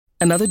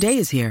Another day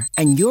is here,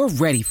 and you're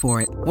ready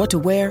for it. What to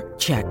wear?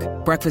 Check.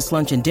 Breakfast,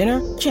 lunch, and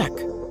dinner? Check.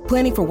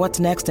 Planning for what's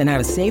next and how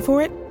to save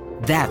for it?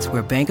 That's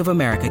where Bank of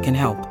America can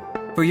help.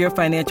 For your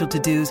financial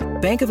to-dos,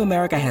 Bank of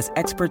America has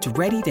experts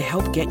ready to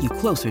help get you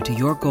closer to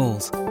your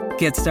goals.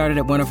 Get started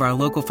at one of our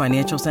local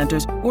financial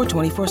centers or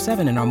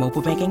 24/7 in our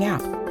mobile banking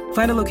app.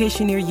 Find a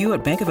location near you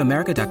at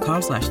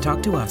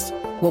bankofamerica.com/talktous.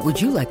 What would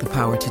you like the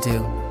power to do?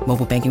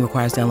 Mobile banking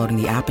requires downloading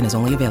the app and is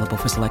only available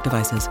for select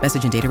devices.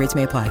 Message and data rates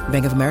may apply.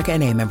 Bank of America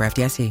N.A., member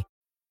FDIC.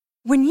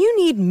 When you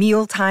need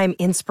mealtime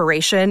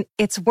inspiration,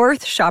 it's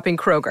worth shopping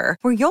Kroger,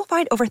 where you'll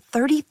find over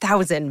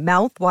 30,000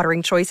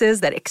 mouth-watering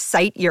choices that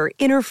excite your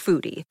inner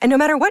foodie. And no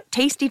matter what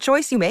tasty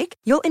choice you make,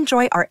 you'll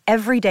enjoy our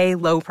everyday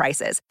low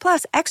prices,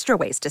 plus extra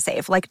ways to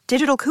save, like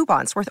digital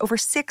coupons worth over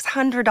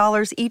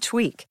 $600 each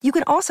week. You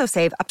can also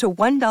save up to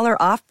 $1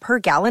 off per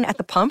gallon at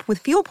the pump with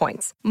fuel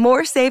points.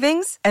 More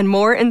savings and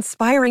more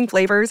inspiring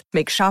flavors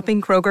make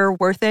shopping Kroger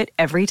worth it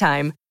every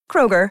time.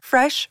 Kroger,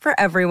 fresh for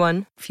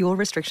everyone. Fuel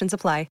restrictions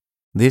apply.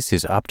 This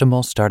is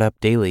Optimal Startup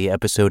Daily,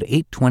 episode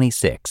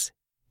 826,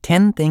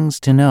 10 Things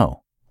to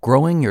Know,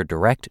 Growing Your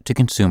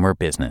Direct-to-Consumer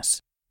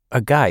Business,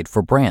 A Guide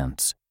for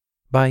Brands,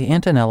 by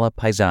Antonella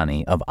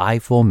Paesani of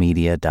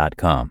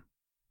iFullMedia.com.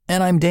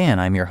 And I'm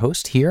Dan, I'm your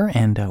host here,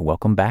 and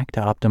welcome back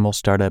to Optimal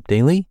Startup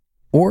Daily.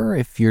 Or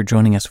if you're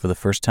joining us for the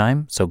first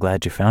time, so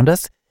glad you found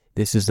us.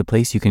 This is the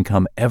place you can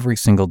come every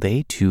single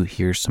day to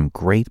hear some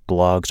great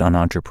blogs on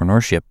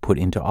entrepreneurship put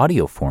into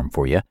audio form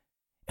for you.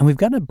 And we've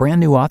got a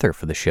brand new author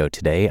for the show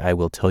today. I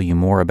will tell you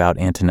more about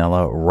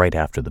Antonella right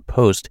after the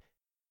post.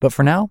 But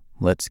for now,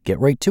 let's get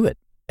right to it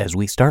as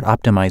we start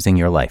optimizing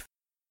your life.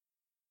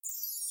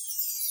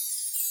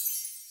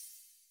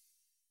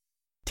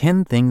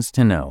 10 Things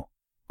to Know,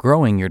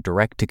 Growing Your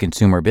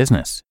Direct-to-Consumer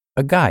Business,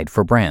 A Guide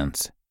for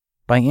Brands,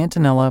 by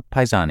Antonella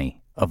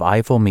Paesani of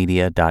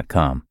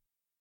iFullMedia.com.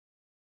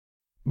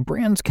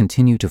 Brands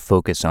continue to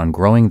focus on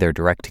growing their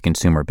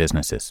direct-to-consumer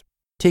businesses,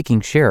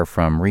 taking share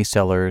from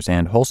resellers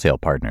and wholesale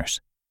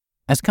partners.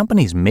 As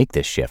companies make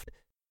this shift,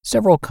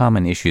 several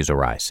common issues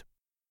arise.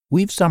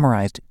 We've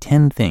summarized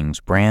 10 things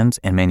brands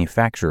and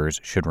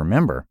manufacturers should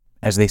remember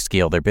as they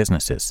scale their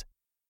businesses.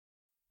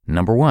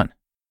 Number 1,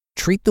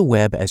 treat the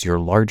web as your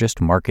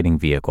largest marketing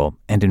vehicle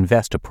and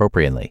invest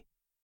appropriately.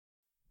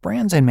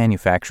 Brands and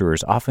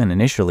manufacturers often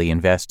initially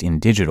invest in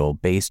digital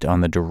based on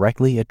the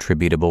directly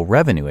attributable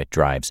revenue it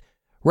drives,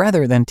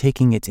 rather than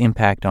taking its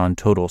impact on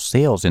total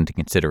sales into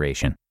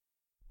consideration.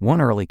 One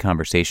early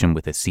conversation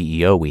with a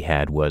CEO we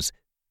had was,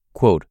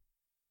 quote,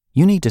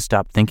 "You need to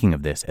stop thinking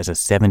of this as a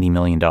 $70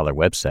 million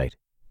website.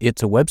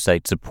 It's a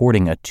website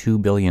supporting a $2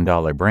 billion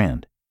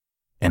brand."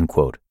 End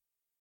quote.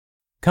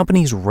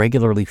 Companies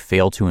regularly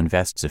fail to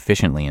invest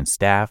sufficiently in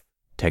staff,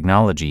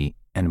 technology,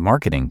 and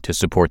marketing to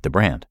support the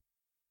brand.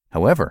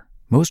 However,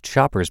 most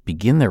shoppers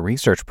begin their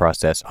research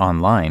process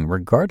online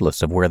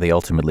regardless of where they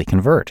ultimately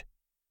convert.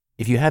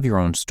 If you have your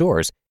own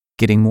stores,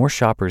 getting more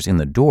shoppers in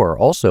the door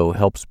also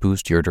helps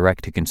boost your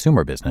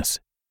direct-to-consumer business.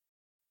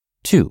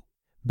 2,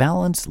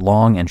 balance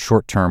long and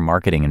short-term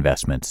marketing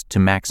investments to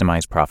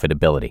maximize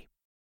profitability.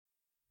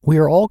 We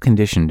are all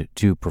conditioned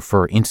to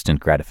prefer instant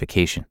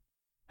gratification.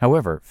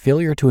 However,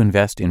 failure to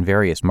invest in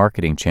various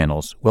marketing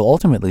channels will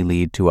ultimately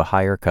lead to a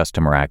higher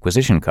customer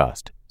acquisition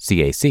cost,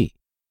 CAC.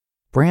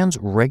 Brands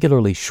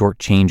regularly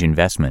shortchange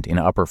investment in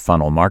upper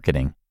funnel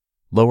marketing,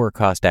 lower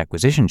cost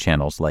acquisition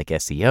channels like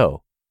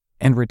SEO,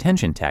 and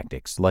retention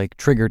tactics like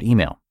triggered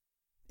email.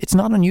 It's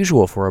not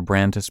unusual for a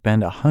brand to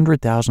spend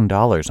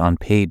 $100,000 on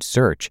paid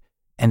search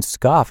and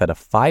scoff at a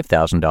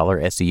 $5,000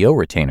 SEO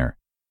retainer.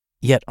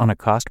 Yet on a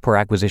cost per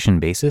acquisition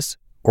basis,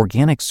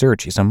 organic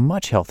search is a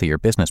much healthier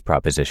business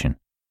proposition.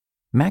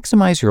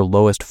 Maximize your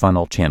lowest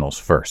funnel channels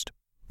first,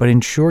 but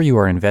ensure you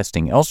are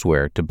investing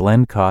elsewhere to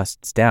blend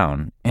costs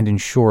down and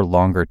ensure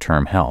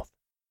longer-term health.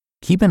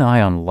 Keep an eye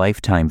on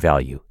lifetime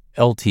value,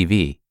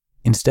 LTV,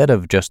 instead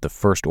of just the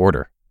first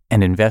order,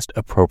 and invest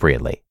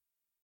appropriately.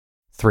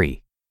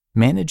 3,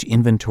 manage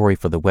inventory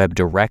for the web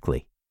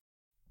directly,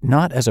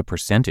 not as a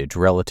percentage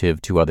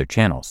relative to other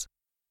channels.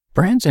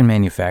 Brands and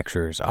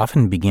manufacturers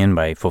often begin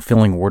by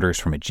fulfilling orders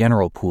from a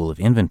general pool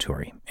of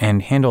inventory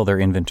and handle their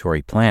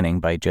inventory planning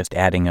by just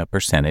adding a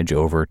percentage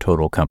over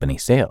total company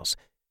sales.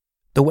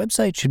 The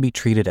website should be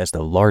treated as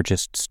the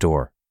largest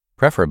store,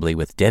 preferably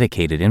with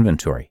dedicated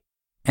inventory,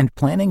 and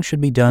planning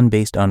should be done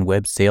based on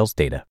web sales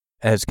data,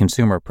 as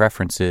consumer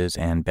preferences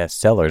and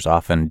bestsellers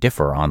often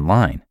differ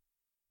online.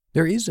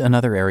 There is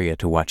another area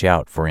to watch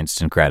out for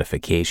instant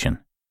gratification.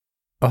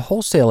 A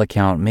wholesale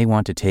account may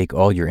want to take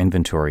all your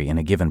inventory in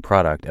a given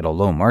product at a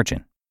low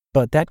margin,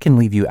 but that can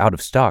leave you out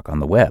of stock on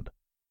the web.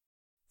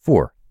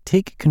 4,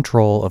 take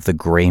control of the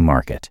gray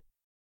market.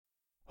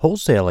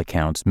 Wholesale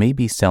accounts may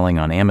be selling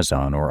on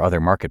Amazon or other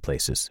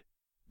marketplaces.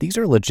 These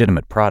are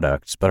legitimate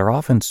products, but are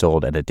often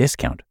sold at a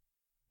discount.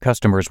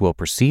 Customers will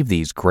perceive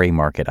these gray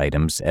market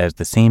items as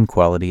the same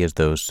quality as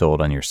those sold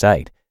on your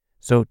site.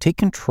 So take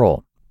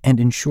control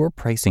and ensure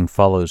pricing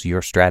follows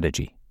your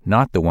strategy,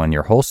 not the one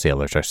your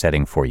wholesalers are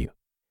setting for you.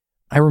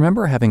 I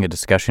remember having a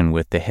discussion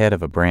with the head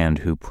of a brand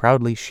who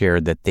proudly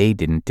shared that they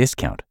didn't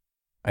discount.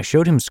 I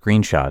showed him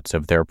screenshots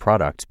of their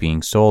products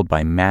being sold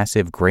by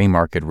massive gray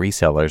market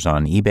resellers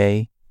on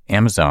eBay,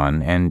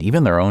 Amazon, and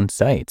even their own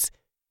sites,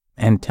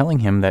 and telling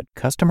him that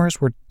customers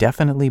were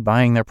definitely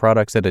buying their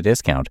products at a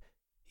discount.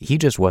 He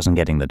just wasn't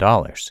getting the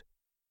dollars.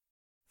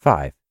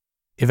 5.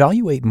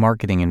 Evaluate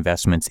marketing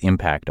investments'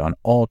 impact on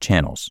all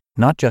channels,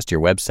 not just your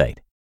website.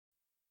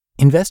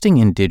 Investing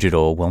in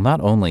digital will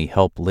not only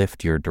help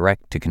lift your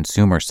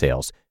direct-to-consumer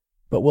sales,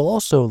 but will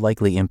also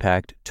likely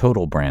impact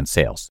total brand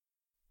sales.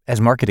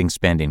 As marketing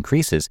spend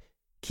increases,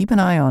 keep an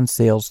eye on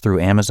sales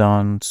through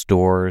Amazon,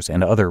 stores,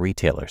 and other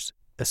retailers,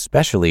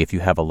 especially if you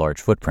have a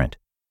large footprint.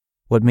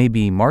 What may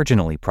be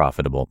marginally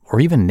profitable or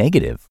even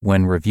negative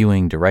when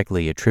reviewing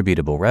directly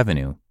attributable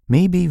revenue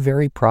may be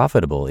very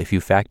profitable if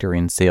you factor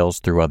in sales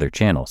through other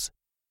channels.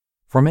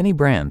 For many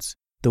brands,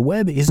 the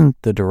web isn't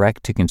the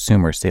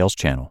direct-to-consumer sales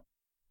channel.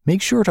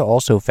 Make sure to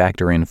also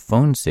factor in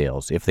phone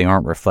sales if they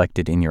aren't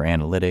reflected in your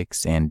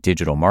analytics and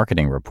digital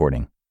marketing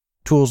reporting.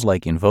 Tools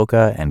like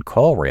Invoca and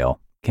CallRail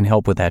can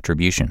help with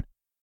attribution.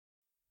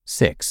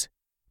 6.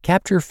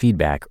 Capture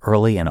feedback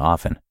early and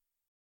often.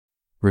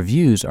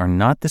 Reviews are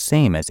not the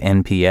same as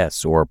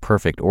NPS or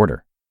perfect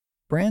order.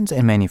 Brands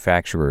and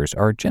manufacturers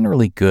are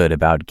generally good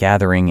about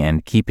gathering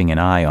and keeping an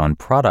eye on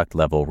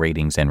product-level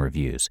ratings and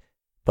reviews,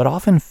 but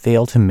often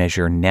fail to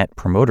measure Net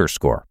Promoter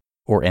Score,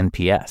 or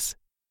NPS.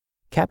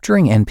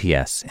 Capturing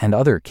NPS and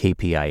other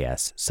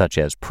KPIs, such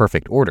as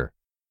perfect order,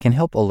 can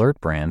help alert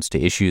brands to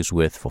issues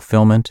with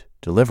fulfillment,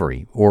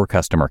 delivery, or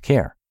customer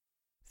care.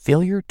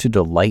 Failure to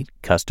delight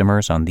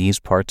customers on these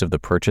parts of the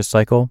purchase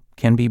cycle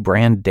can be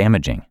brand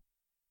damaging.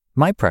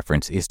 My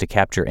preference is to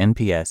capture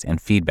NPS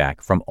and feedback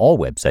from all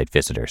website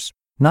visitors,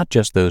 not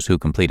just those who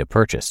complete a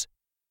purchase.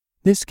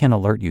 This can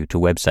alert you to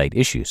website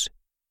issues.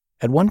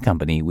 At one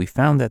company, we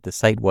found that the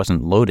site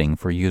wasn't loading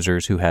for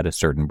users who had a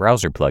certain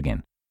browser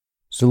plugin.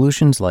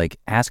 Solutions like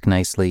Ask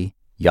Nicely,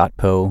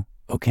 Yotpo,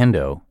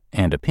 Okendo,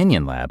 and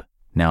Opinion Lab,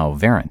 now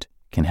Verint,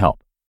 can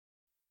help.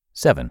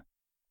 7.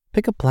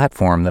 Pick a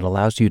platform that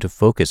allows you to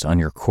focus on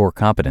your core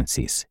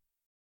competencies.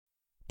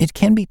 It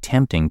can be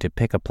tempting to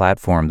pick a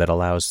platform that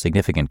allows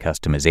significant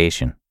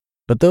customization,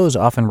 but those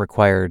often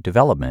require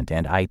development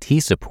and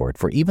IT support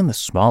for even the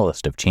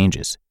smallest of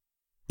changes.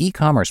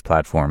 E-commerce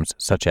platforms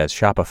such as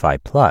Shopify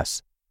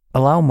Plus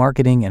allow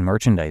marketing and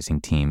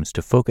merchandising teams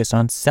to focus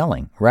on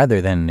selling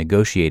rather than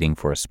negotiating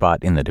for a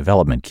spot in the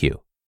development queue.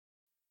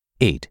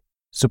 8.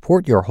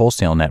 Support your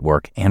wholesale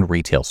network and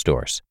retail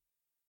stores.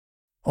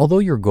 Although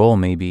your goal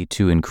may be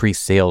to increase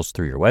sales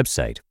through your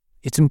website,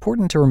 it's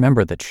important to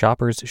remember that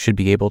shoppers should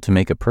be able to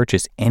make a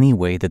purchase any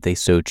way that they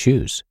so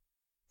choose.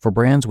 For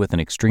brands with an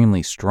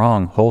extremely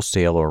strong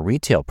wholesale or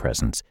retail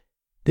presence,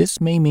 this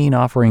may mean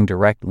offering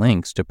direct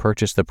links to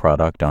purchase the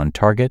product on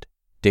Target,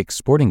 Dick's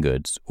Sporting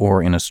Goods,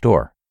 or in a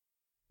store.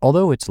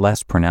 Although it's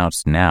less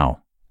pronounced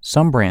now,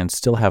 some brands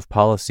still have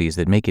policies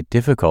that make it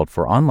difficult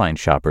for online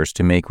shoppers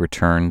to make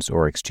returns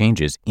or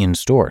exchanges in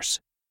stores.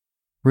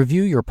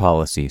 Review your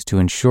policies to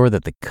ensure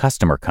that the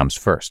customer comes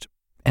first,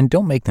 and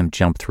don't make them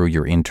jump through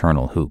your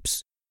internal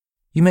hoops.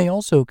 You may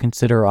also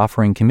consider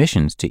offering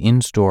commissions to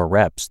in-store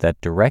reps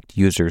that direct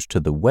users to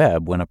the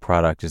web when a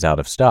product is out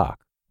of stock,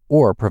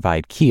 or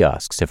provide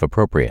kiosks if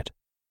appropriate.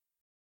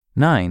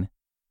 9.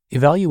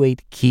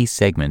 Evaluate key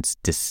segments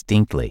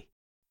distinctly.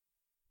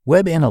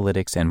 Web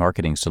analytics and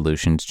marketing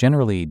solutions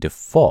generally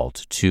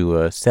default to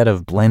a set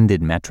of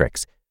blended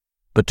metrics,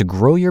 but to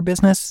grow your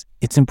business,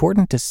 it's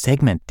important to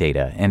segment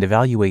data and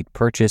evaluate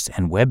purchase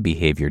and web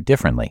behavior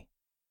differently.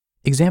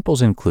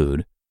 Examples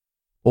include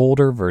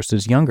older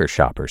versus younger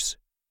shoppers,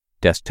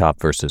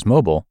 desktop versus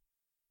mobile,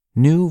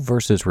 new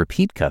versus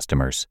repeat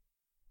customers,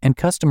 and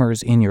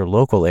customers in your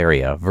local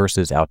area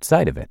versus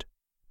outside of it,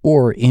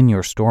 or in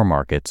your store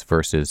markets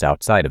versus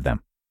outside of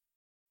them.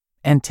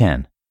 And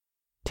 10.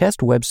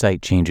 Test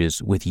website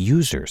changes with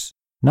users,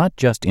 not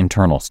just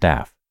internal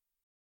staff.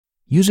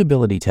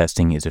 Usability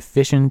testing is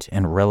efficient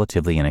and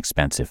relatively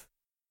inexpensive.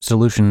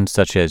 Solutions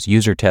such as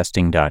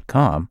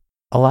usertesting.com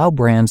allow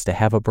brands to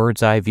have a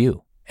bird's eye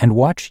view and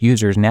watch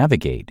users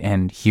navigate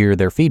and hear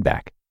their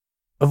feedback.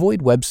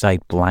 Avoid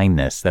website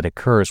blindness that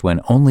occurs when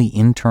only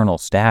internal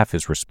staff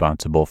is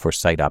responsible for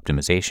site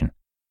optimization.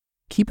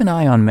 Keep an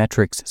eye on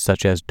metrics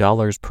such as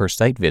dollars per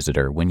site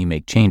visitor when you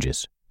make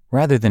changes,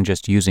 rather than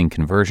just using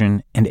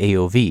conversion and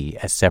AOV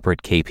as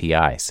separate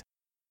KPIs.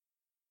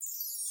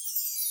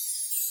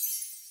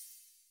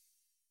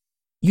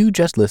 You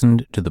just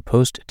listened to the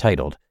post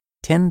titled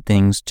 10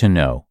 Things to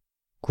Know: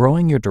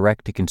 Growing Your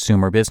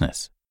Direct-to-Consumer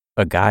Business,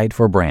 a Guide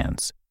for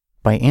Brands,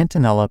 by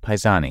Antonella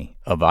Paisani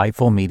of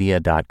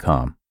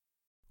EyeFullMedia.com.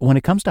 When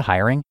it comes to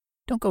hiring,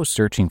 don't go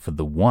searching for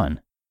the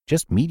one.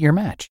 Just meet your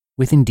match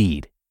with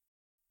Indeed.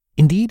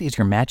 Indeed is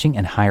your matching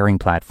and hiring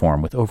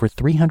platform with over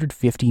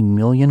 350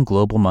 million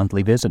global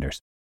monthly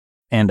visitors,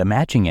 and a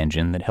matching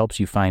engine that helps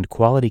you find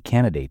quality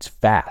candidates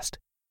fast.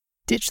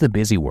 Ditch the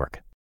busy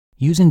work.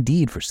 Use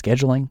Indeed for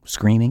scheduling,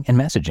 screening, and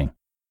messaging.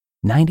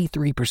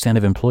 93%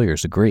 of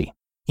employers agree.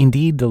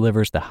 Indeed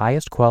delivers the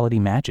highest quality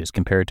matches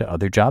compared to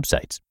other job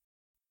sites.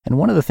 And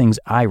one of the things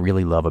I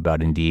really love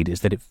about Indeed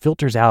is that it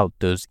filters out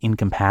those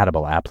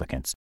incompatible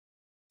applicants.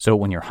 So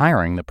when you're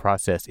hiring, the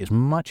process is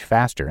much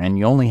faster, and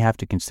you only have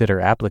to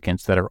consider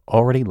applicants that are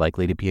already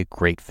likely to be a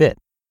great fit.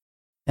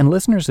 And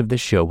listeners of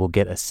this show will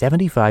get a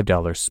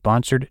 $75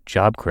 sponsored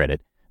job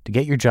credit to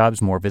get your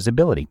jobs more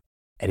visibility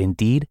at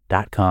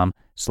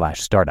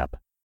Indeed.com/startup.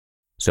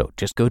 So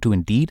just go to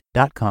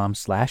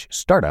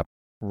Indeed.com/startup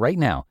right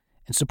now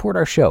and support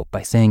our show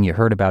by saying you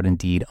heard about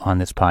Indeed on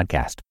this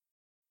podcast.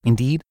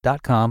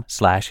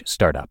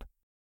 Indeed.com/startup.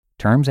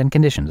 Terms and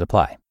conditions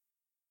apply.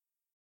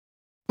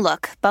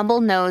 Look,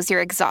 Bumble knows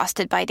you're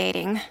exhausted by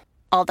dating.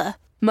 All the,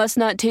 must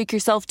not take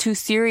yourself too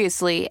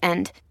seriously,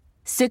 and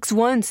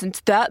 6'1"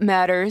 since that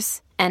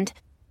matters, and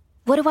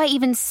what do I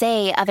even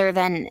say other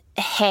than,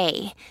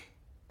 hey?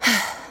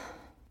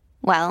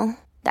 Well,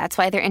 that's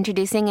why they're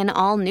introducing an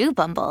all-new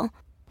Bumble,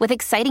 with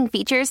exciting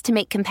features to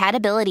make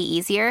compatibility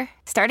easier,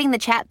 starting the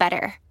chat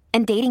better,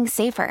 and dating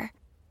safer.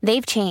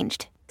 They've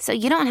changed, so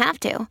you don't have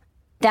to.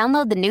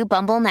 Download the new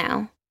Bumble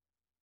now.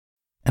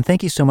 And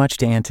thank you so much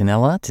to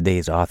Antonella,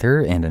 today's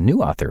author and a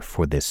new author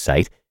for this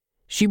site.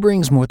 She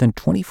brings more than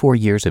 24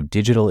 years of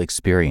digital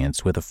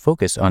experience with a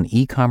focus on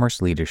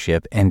e-commerce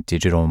leadership and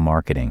digital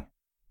marketing.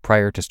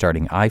 Prior to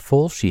starting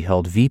iFull, she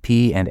held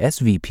VP and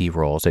SVP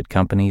roles at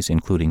companies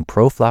including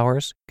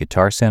ProFlowers,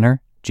 Guitar Center,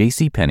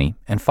 JCPenney,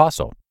 and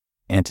Fossil.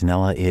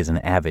 Antonella is an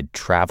avid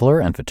traveler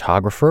and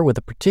photographer with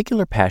a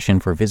particular passion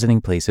for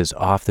visiting places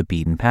off the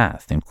beaten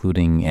path,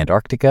 including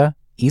Antarctica,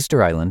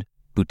 Easter Island,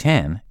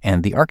 Bhutan,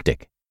 and the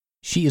Arctic.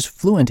 She is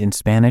fluent in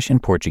Spanish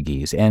and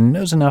Portuguese and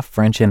knows enough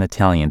French and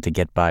Italian to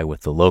get by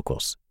with the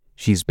locals.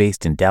 She's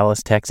based in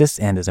Dallas, Texas,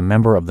 and is a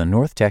member of the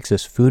North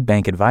Texas Food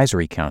Bank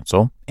Advisory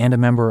Council and a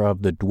member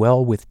of the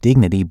Dwell with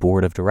Dignity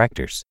Board of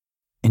Directors.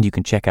 And you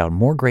can check out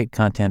more great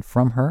content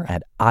from her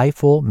at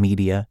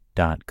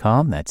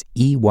EyeFullMedia.com. That's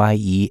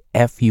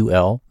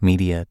EYEFUL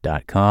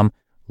media.com.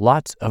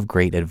 Lots of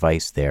great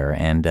advice there,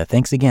 and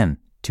thanks again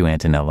to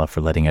Antonella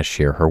for letting us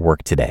share her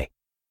work today.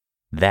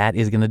 That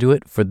is going to do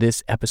it for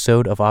this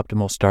episode of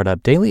Optimal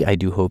Startup Daily. I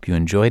do hope you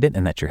enjoyed it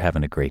and that you're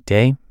having a great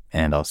day,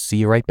 and I'll see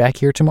you right back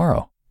here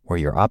tomorrow, where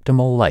your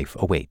optimal life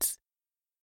awaits.